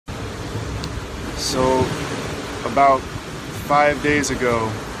So, about 5 days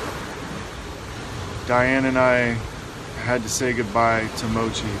ago, Diane and I had to say goodbye to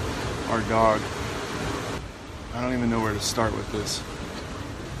Mochi, our dog. I don't even know where to start with this.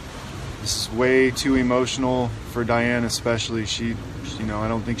 This is way too emotional for Diane especially. I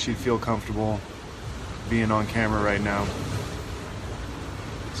don't think she'd feel comfortable being on camera right now.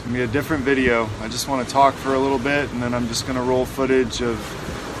 It's gonna be a different video. I just want to talk for a little bit and then I'm just gonna roll footage of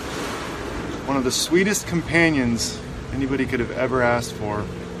one of the sweetest companions anybody could have ever asked for.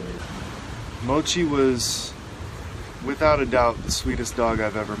 Mochi was, without a doubt, the sweetest dog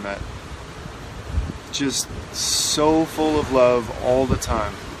I've ever met. Just so full of love all the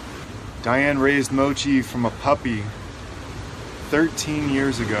time. Diane raised Mochi from a puppy 13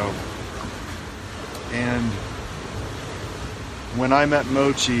 years ago. And when I met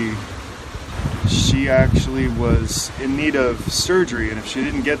Mochi, she actually was in need of surgery, and if she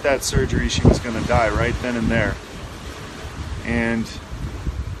didn't get that surgery, she was going to die right then and there. And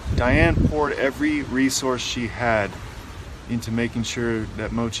Diane poured every resource she had into making sure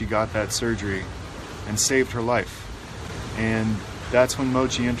that Mochi got that surgery and saved her life. And that's when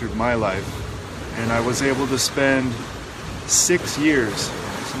Mochi entered my life, and I was able to spend 6 years,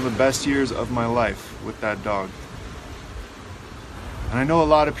 some of the best years of my life, with that dog. And I know a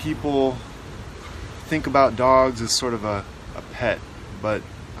lot of people think about dogs as sort of a pet, but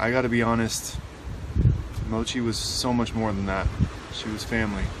I gotta be honest, Mochi was so much more than that. She was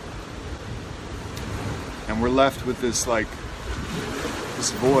family. And we're left with this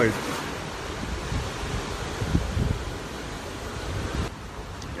void.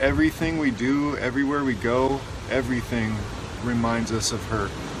 Everything we do, everywhere we go, everything reminds us of her.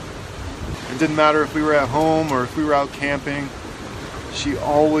 It didn't matter if we were at home or if we were out camping. She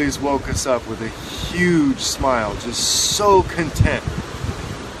always woke us up with a huge smile, just so content.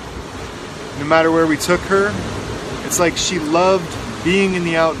 No matter where we took her, it's like she loved being in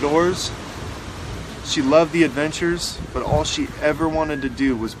the outdoors. She loved the adventures, but all she ever wanted to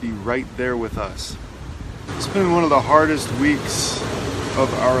do was be right there with us. It's been one of the hardest weeks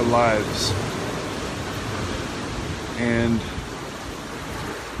of our lives. And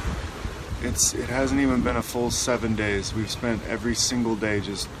it hasn't even been a full 7 days. We've spent every single day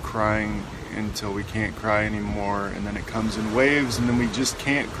just crying until we can't cry anymore, and then it comes in waves, and then we just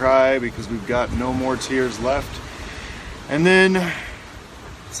can't cry because we've got no more tears left. And then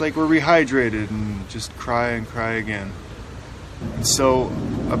it's like we're rehydrated and just cry and cry again. And so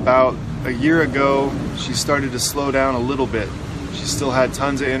about a year ago, she started to slow down a little bit. She still had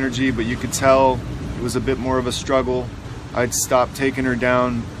tons of energy, but you could tell it was a bit more of a struggle. I'd stopped taking her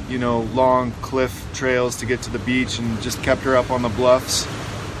down, long cliff trails to get to the beach and just kept her up on the bluffs.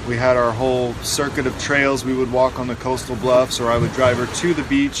 We had our whole circuit of trails we would walk on the coastal bluffs, or I would drive her to the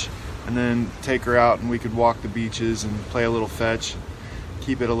beach and then take her out and we could walk the beaches and play a little fetch,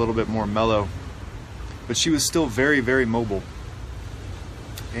 keep it a little bit more mellow. But she was still very, very mobile.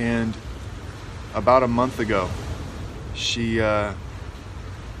 And about a month ago, she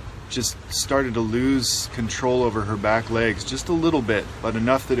just started to lose control over her back legs, just a little bit, but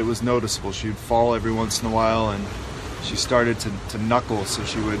enough that it was noticeable. She would fall every once in a while, and she started to knuckle, so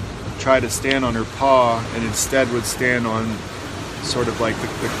she would try to stand on her paw and instead would stand on sort of like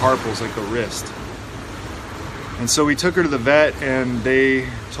the carpals, like the wrist. And so we took her to the vet, and they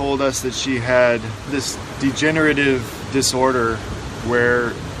told us that she had this degenerative disorder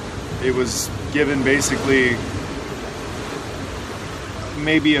where it was given basically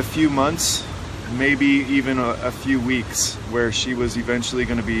maybe a few months, maybe even a few weeks, where she was eventually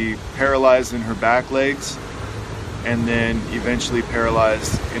going to be paralyzed in her back legs and then eventually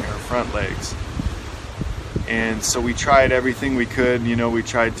paralyzed in her front legs. And so we tried everything we could. We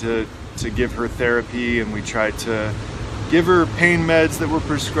tried to give her therapy, and we tried to give her pain meds that were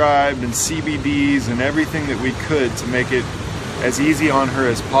prescribed and CBDs and everything that we could to make it as easy on her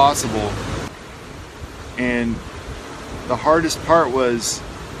as possible. And the hardest part was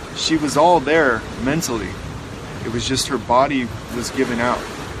she was all there mentally. It was just her body was giving out.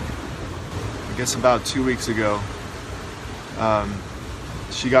 I guess about 2 weeks ago,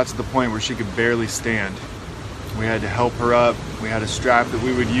 she got to the point where she could barely stand. We had to help her up. We had a strap that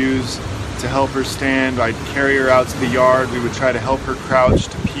we would use to help her stand. I'd carry her out to the yard. We would try to help her crouch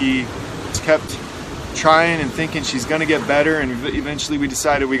to pee. Kept trying and thinking she's gonna get better, and eventually we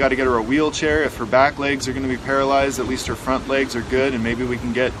decided we got to get her a wheelchair. If her back legs are going to be paralyzed, at least her front legs are good, and maybe we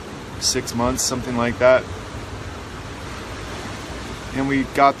can get 6 months, something like that. And we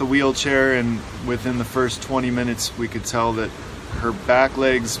got the wheelchair, and within the first 20 minutes we could tell that her back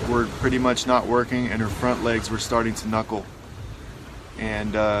legs were pretty much not working and her front legs were starting to knuckle.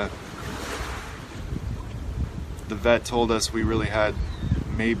 And the vet told us we really had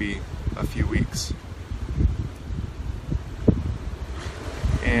maybe a few weeks.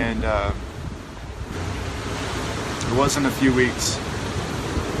 And it wasn't a few weeks.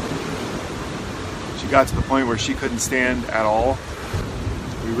 She got to the point where she couldn't stand at all.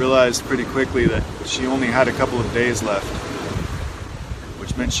 We realized pretty quickly that she only had a couple of days left,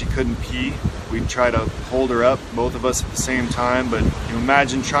 which meant she couldn't pee. We'd try to hold her up, both of us at the same time, but you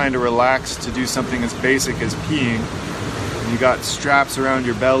imagine trying to relax to do something as basic as peeing, and you got straps around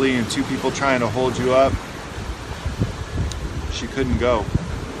your belly and two people trying to hold you up. She couldn't go.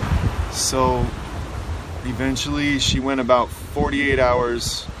 So eventually she went about 48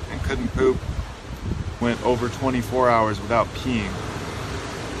 hours and couldn't poop. Went over 24 hours without peeing.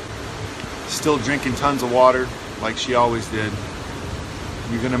 Still drinking tons of water like she always did.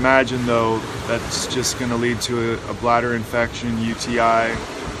 You can imagine though, that's just going to lead to a bladder infection, UTI,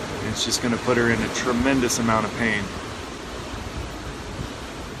 and it's just going to put her in a tremendous amount of pain.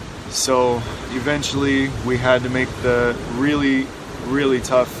 So eventually we had to make the really, really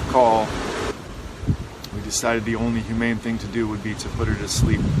tough call. We decided the only humane thing to do would be to put her to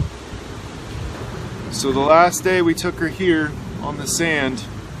sleep. So the last day we took her here on the sand,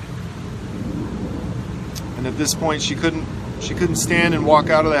 and at this point she couldn't stand and walk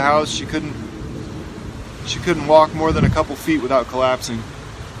out of the house. She couldn't walk more than a couple feet without collapsing.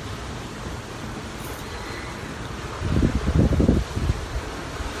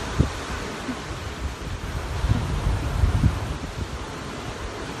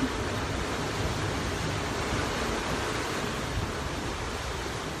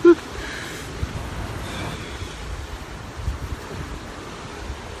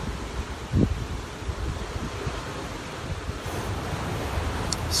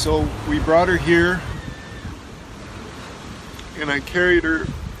 So we brought her here, and I carried her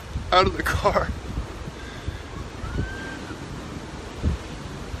out of the car,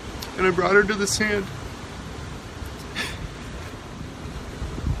 and I brought her to the sand.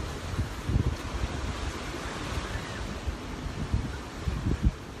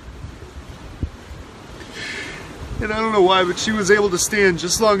 And I don't know why, but she was able to stand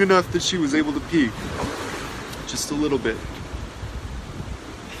just long enough that she was able to pee. Just a little bit.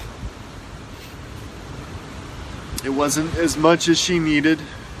 It wasn't as much as she needed,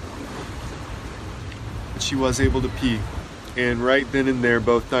 but she was able to pee. And right then and there,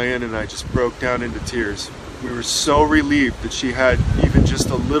 both Diane and I just broke down into tears. We were so relieved that she had even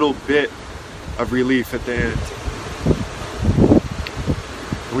just a little bit of relief at the end.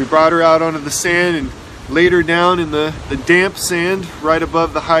 And we brought her out onto the sand and laid her down in the damp sand right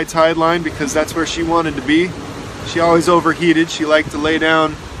above the high tide line, because that's where she wanted to be. She always overheated. She liked to lay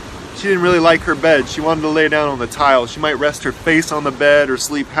down. She didn't really like her bed. She wanted to lay down on the tile. She might rest her face on the bed or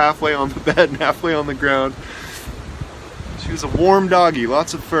sleep halfway on the bed and halfway on the ground. She was a warm doggy,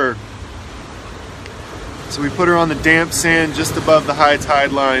 lots of fur. So we put her on the damp sand just above the high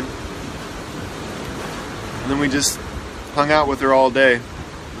tide line. And then we just hung out with her all day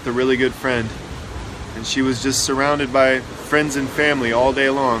with a really good friend. And she was just surrounded by friends and family all day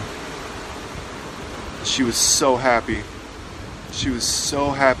long. She was so happy. She was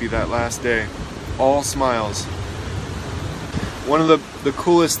so happy that last day. All smiles. One of the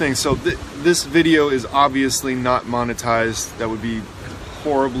coolest things, so this video is obviously not monetized. That would be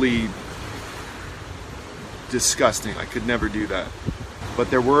horribly disgusting. I could never do that.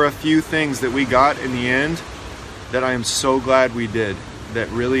 But there were a few things that we got in the end that I am so glad we did, that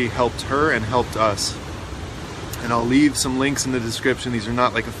really helped her and helped us. And I'll leave some links in the description. These are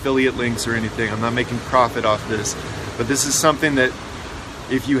not like affiliate links or anything. I'm not making profit off this. But this is something that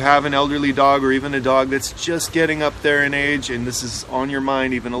if you have an elderly dog or even a dog that's just getting up there in age and this is on your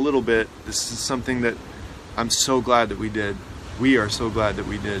mind even a little bit, this is something that I'm so glad that we did. We are so glad that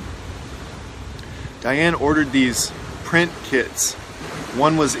we did. Diane ordered these print kits.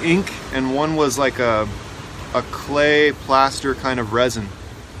 One was ink and one was like a clay plaster kind of resin.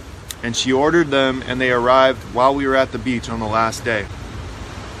 And she ordered them and they arrived while we were at the beach on the last day.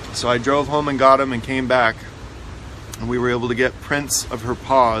 So I drove home and got them and came back. And we were able to get prints of her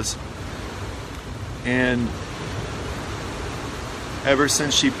paws. And ever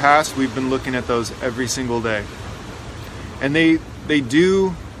since she passed, we've been looking at those every single day. And they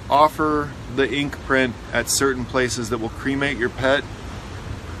do offer the ink print at certain places that will cremate your pet.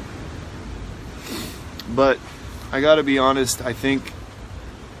 But I gotta be honest, I think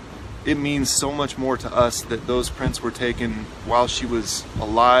it means so much more to us that those prints were taken while she was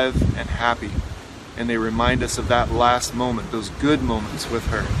alive and happy. And they remind us of that last moment, those good moments with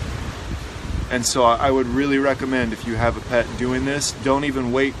her. And so I would really recommend, if you have a pet, doing this. Don't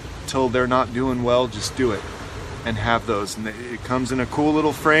even wait till they're not doing well, just do it. and have those. And it comes in a cool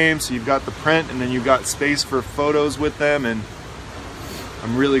little frame, so you've got the print and then you've got space for photos with them, and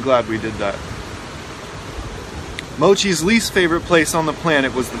I'm really glad we did that. Mochi's least favorite place on the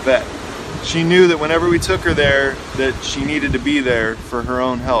planet was the vet. She knew that whenever we took her there, that she needed to be there for her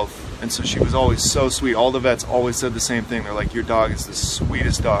own health. And so she was always so sweet. All the vets always said the same thing. They're like, your dog is the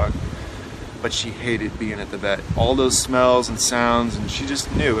sweetest dog. But she hated being at the vet. All those smells and sounds, and she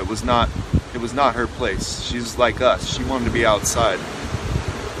just knew it was not her place. She's like us. She wanted to be outside.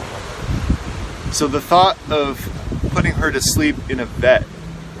 So the thought of putting her to sleep in a vet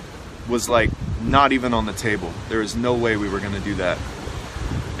was like not even on the table. There was no way we were going to do that.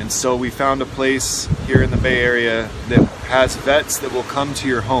 And so we found a place here in the Bay Area that has vets that will come to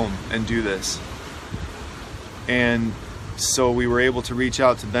your home and do this. And so we were able to reach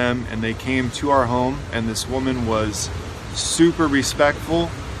out to them, and they came to our home, and this woman was super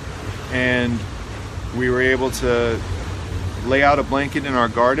respectful, and we were able to lay out a blanket in our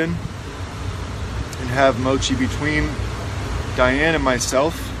garden and have Mochi between Diane and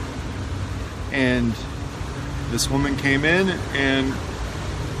myself. And this woman came in and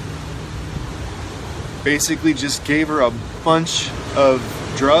basically just gave her a bunch of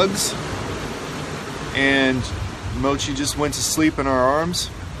drugs, and Mochi just went to sleep in our arms.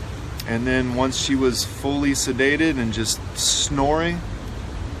 And then once she was fully sedated and just snoring,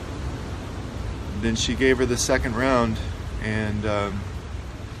 then she gave her the second round, and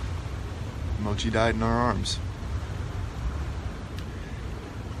Mochi died in our arms.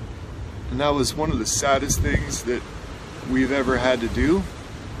 And that was one of the saddest things that we've ever had to do.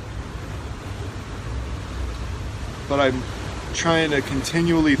 But I'm trying to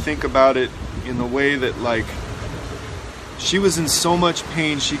continually think about it in the way that, like, she was in so much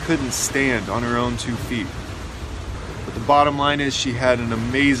pain she couldn't stand on her own 2 feet. But the bottom line is she had an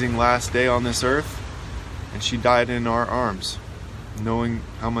amazing last day on this earth, and she died in our arms, knowing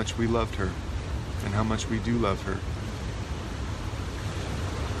how much we loved her and how much we do love her.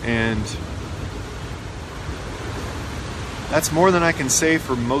 And that's more than I can say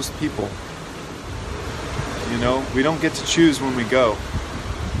for most people. You know, we don't get to choose when we go.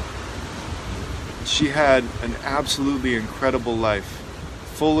 She had an absolutely incredible life,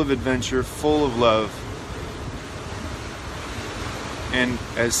 full of adventure, full of love. And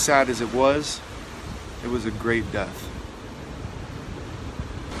as sad as it was a great death.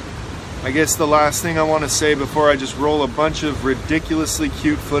 I guess the last thing I want to say before I just roll a bunch of ridiculously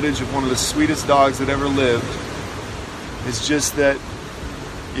cute footage of one of the sweetest dogs that ever lived is just that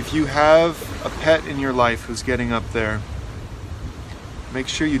if you have a pet in your life who's getting up there, make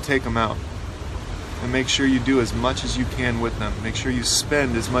sure you take them out. And make sure you do as much as you can with them. Make sure you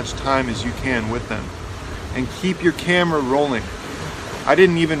spend as much time as you can with them. And keep your camera rolling. I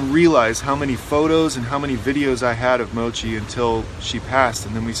didn't even realize how many photos and how many videos I had of Mochi until she passed,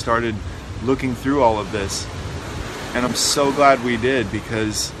 and then we started looking through all of this. And I'm so glad we did,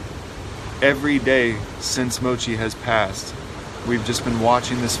 because every day since Mochi has passed, we've just been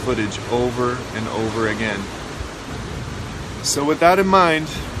watching this footage over and over again. So with that in mind,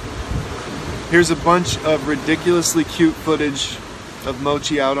 here's a bunch of ridiculously cute footage of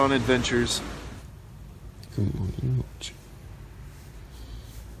Mochi out on adventures. Good morning, Mochi.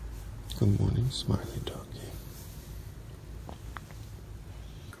 Good morning, smiley doggy.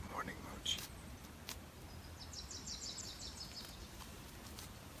 Good morning, Mochi.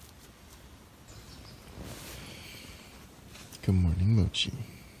 Good morning, Mochi.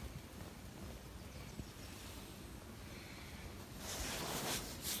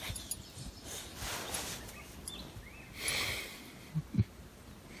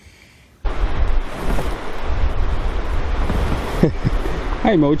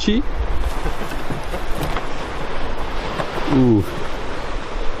 Hi, Mochi. Ooh.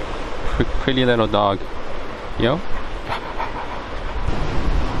 Pretty little dog. Yo?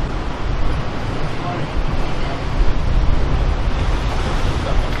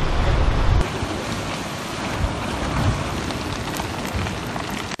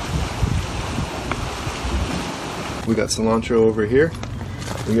 We got cilantro over here.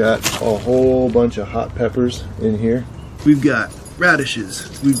 We got a whole bunch of hot peppers in here. We've got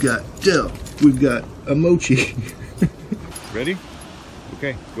radishes. We've got dill. We've got a mochi. Ready?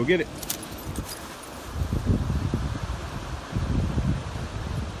 Okay, go get it.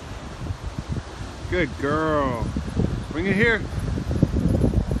 Good girl. Bring it here.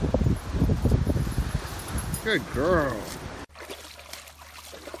 Good girl.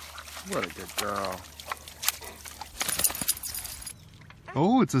 What a good girl.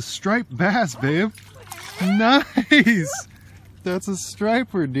 Oh, it's a striped bass, babe. Nice. That's a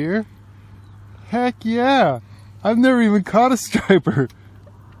striper, dear. Heck yeah. I've never even caught a striper.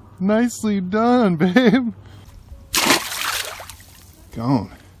 Nicely done, babe.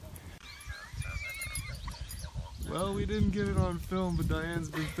 Gone. Well, we didn't get it on film, but Diane's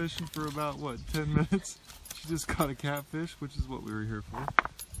been fishing for about, what, 10 minutes? She just caught a catfish, which is what we were here for.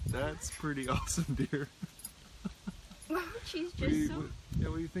 That's pretty awesome, dear. She's just so...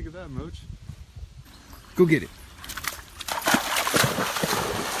 What do you think of that, Moch? Go get it.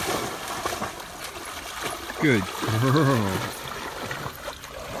 Good girl.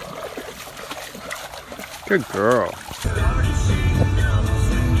 Good girl.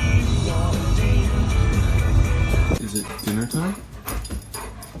 Is it dinner time?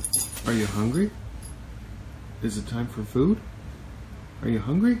 Are you hungry? Is it time for food? Are you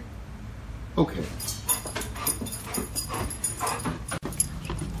hungry? Okay.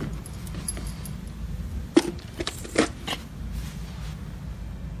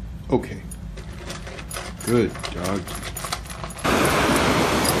 Okay. Good dog.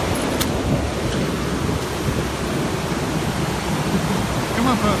 Come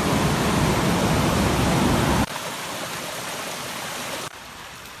on, Pop.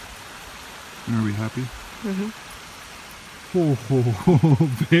 Are we happy? Mm-hmm. Oh,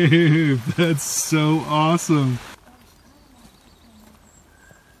 babe, that's so awesome.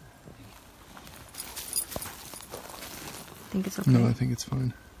 Think it's okay? No, I think it's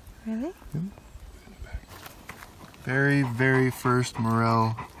fine. Really? Yep. Very, very first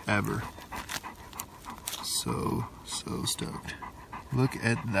morel ever. So stoked. Look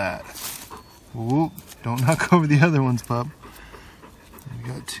at that. Whoop, don't knock over the other ones, pup. We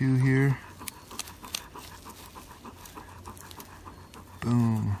got two here.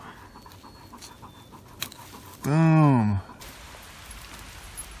 Boom. Boom.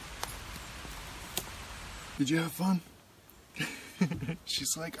 Did you have fun?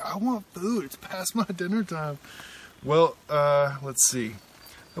 She's like, I want food. It's past my dinner time. Well, let's see.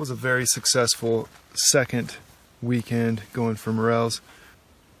 That was a very successful second weekend going for morels.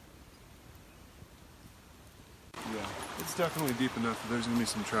 Yeah, it's definitely deep enough that there's gonna be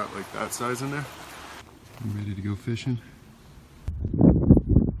some trout like that size in there. You ready to go fishing?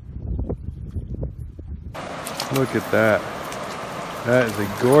 Look at that. That is a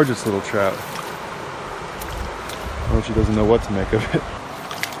gorgeous little trout. Well, she doesn't know what to make of it.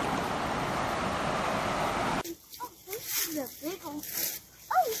 This is a big one.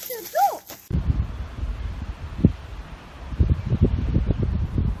 Oh, it's so cool.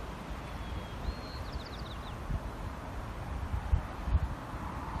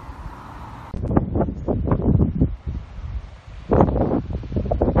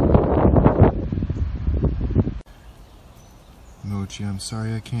 Mochi, I'm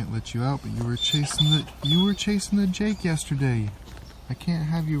sorry I can't let you out, but you were chasing the Jake yesterday. I can't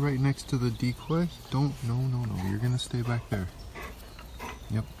have you right next to the decoy. No, you're gonna stay back there.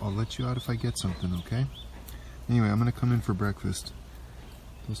 Yep, I'll let you out if I get something, okay? Anyway, I'm gonna come in for breakfast.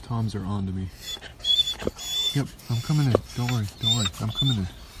 Those toms are on to me. Yep, I'm coming in. Don't worry, I'm coming in.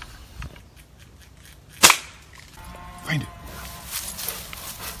 Find it.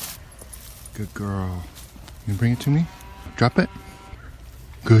 Good girl. You gonna bring it to me? Drop it.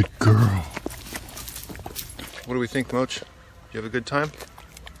 Good girl. What do we think, Moch? You have a good time?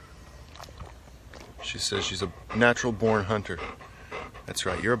 She says she's a natural born hunter. That's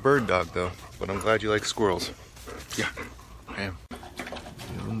right, you're a bird dog though, but I'm glad you like squirrels. Yeah, I am.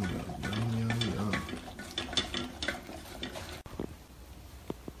 Yum, yum, yum, yum.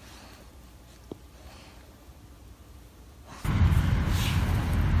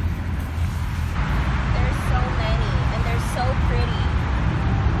 There's so many, and they're so pretty.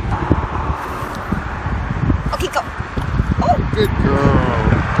 Okay, go. Oh! Good girl.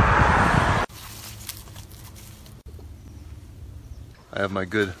 I have my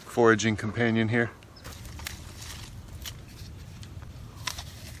good foraging companion here.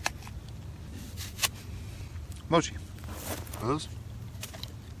 Mochi, are those?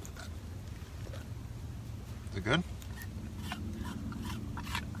 Is it good?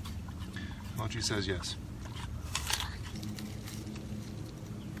 Mochi says yes.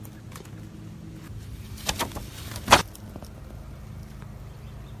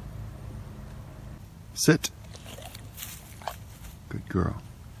 Sit. Good girl.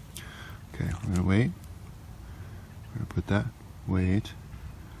 Okay, we're gonna wait. We're gonna put that. Wait.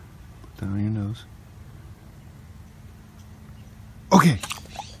 Put that on your nose. Okay.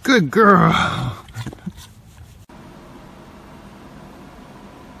 Good girl.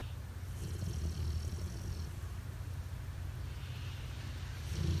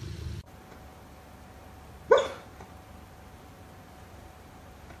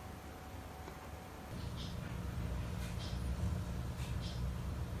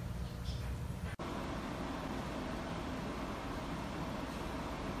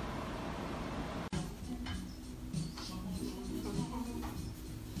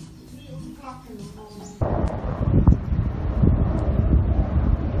 rock and roll.